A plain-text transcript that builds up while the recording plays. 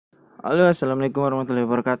Halo, assalamualaikum warahmatullahi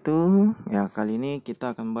wabarakatuh. Ya, kali ini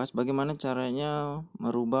kita akan bahas bagaimana caranya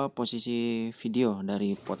merubah posisi video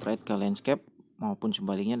dari portrait ke landscape maupun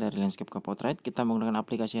sebaliknya dari landscape ke portrait. Kita menggunakan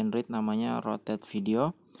aplikasi Android namanya Rotate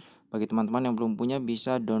Video. Bagi teman-teman yang belum punya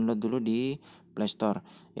bisa download dulu di Play Store.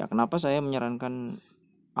 Ya, kenapa saya menyarankan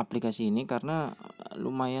aplikasi ini karena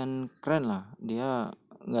lumayan keren lah. Dia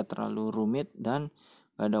nggak terlalu rumit dan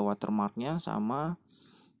nggak ada watermarknya sama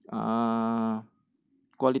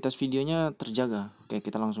kualitas videonya terjaga. Oke,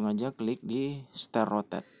 kita langsung aja klik di Start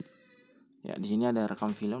Rotate. Ya, di sini ada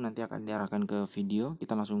rekam film, nanti akan diarahkan ke video.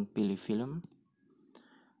 Kita langsung pilih film.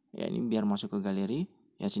 Ya, ini biar masuk ke galeri.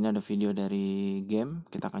 Ya, sini ada video dari game,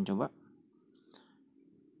 kita akan coba.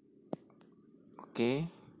 Oke.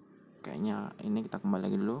 Kayaknya ini kita kembali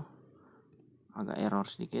lagi dulu. Agak error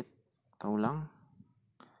sedikit. Kita ulang.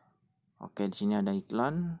 Oke, di sini ada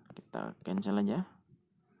iklan, kita cancel aja.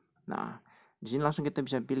 Nah, di sini langsung kita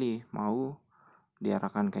bisa pilih mau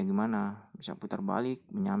diarahkan kayak gimana, bisa putar balik,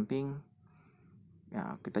 menyamping.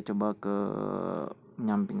 Ya, kita coba ke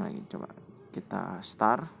menyamping lagi, coba kita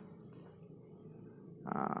start.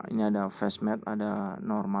 Nah, ini ada fast method, ada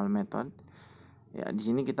normal method. Ya, di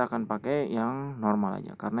sini kita akan pakai yang normal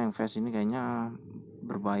aja karena yang fast ini kayaknya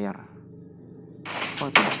berbayar. Oh,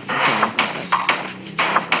 tidak bisa langsung fast.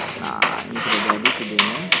 Nah, ini sudah jadi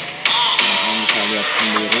videonya. Teman-teman bisa lihat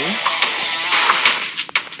sendiri.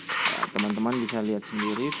 Ya, teman-teman bisa lihat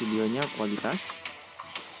sendiri videonya kualitas.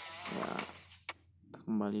 Ya, kita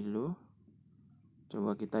kembali dulu.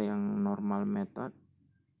 Coba kita yang normal method.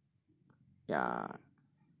 Ya,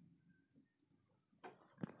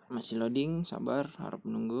 masih loading, sabar, harap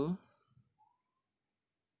menunggu.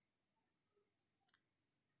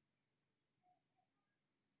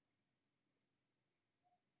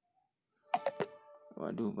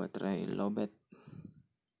 Waduh, baterai lowbat.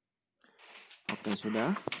 Oke,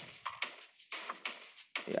 sudah.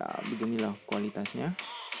 Ya, beginilah kualitasnya.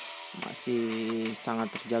 Masih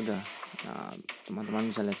sangat terjaga. Nah, teman-teman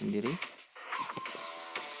bisa lihat sendiri.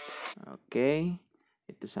 Oke,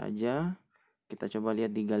 itu saja. Kita coba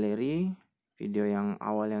lihat di galeri video yang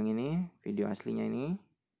awal yang ini, video aslinya ini.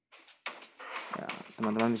 Ya,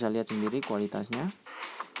 teman-teman bisa lihat sendiri kualitasnya.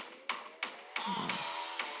 Nah,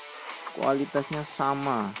 kualitasnya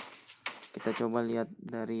sama. Kita coba lihat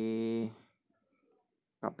dari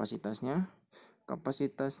kapasitasnya.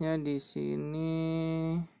 Kapasitasnya di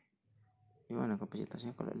sini gimana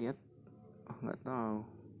kapasitasnya kalau lihat? Nggak tahu.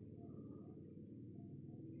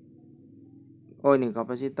 Oh, ini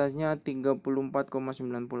kapasitasnya 34,98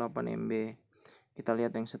 MB. Kita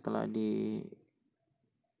lihat yang setelah di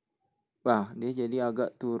Wah, dia jadi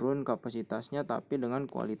agak turun kapasitasnya tapi dengan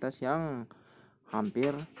kualitas yang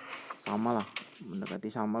hampir sama lah,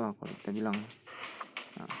 mendekati sama lah kalau kita bilang.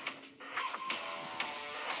 Nah,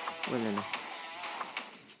 boleh.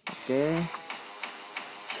 Oke,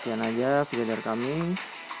 sekian aja video dari kami.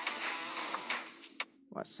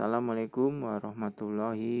 Wassalamualaikum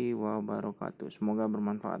warahmatullahi wabarakatuh. Semoga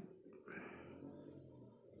bermanfaat.